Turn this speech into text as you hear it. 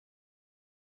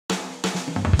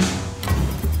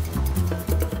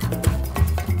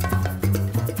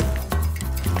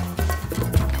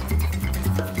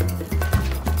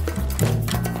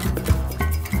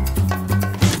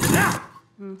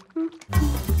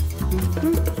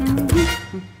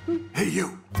Hey,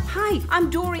 you. Hi, I'm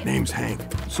Dory. Name's Hank.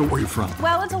 So where you from?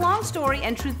 Well, it's a long story,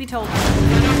 and truth be told,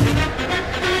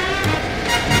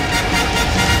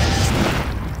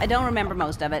 I don't remember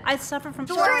most of it. I suffer from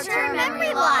short-term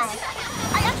memory loss.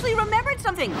 I actually remembered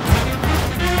something.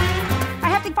 I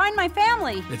have to find my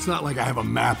family. It's not like I have a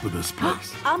map of this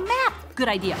place. A map. Good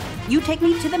idea. You take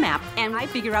me to the map, and I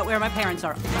figure out where my parents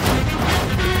are.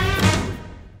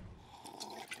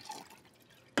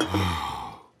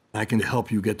 I can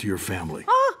help you get to your family.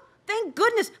 Oh, thank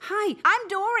goodness. Hi, I'm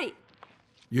Dory.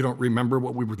 You don't remember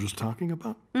what we were just talking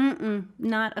about?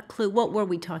 Not a clue. What were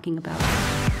we talking about?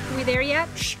 Are we there yet?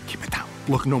 Shh, keep it down.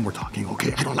 Look, no more talking,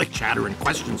 okay? I don't like chatter and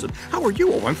questions. And how are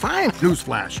you? Oh, I'm fine.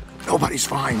 Newsflash. Nobody's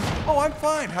fine. Oh, I'm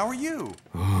fine. How are you?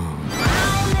 Round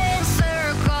in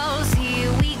circles,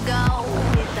 here we go.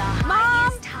 With the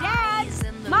Mom, highest highs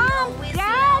and the Mom, lowest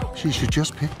Dad. lows. She should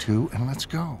just pick two and let's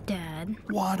go. Dad.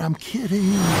 What? I'm kidding.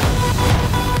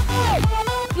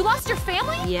 You lost your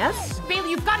family? Yes? Bailey,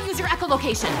 you've got to use your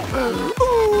echolocation.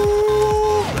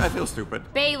 I feel stupid.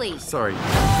 Bailey. Sorry.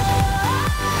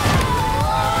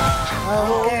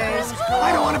 Okay.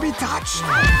 I don't want to be touched.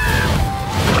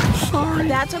 I'm sorry.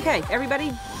 That's okay.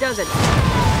 Everybody does it.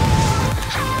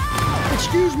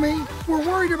 Excuse me. We're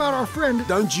worried about our friend.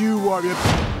 Don't you worry.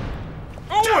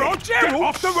 Get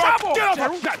off the rock! Get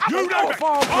off the You know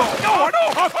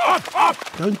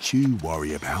Don't you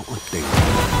worry about a thing.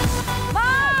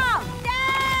 Mom!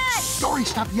 Dad! Dory,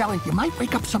 stop yelling. You might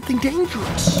wake up something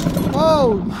dangerous.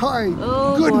 Oh, my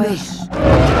goodness.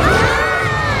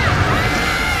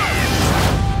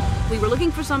 We were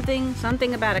looking for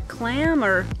something about a clam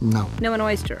or... No. No, an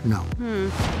oyster. No.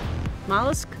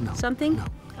 Mollusk? No. Something? No.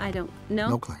 I don't know.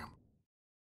 No clam.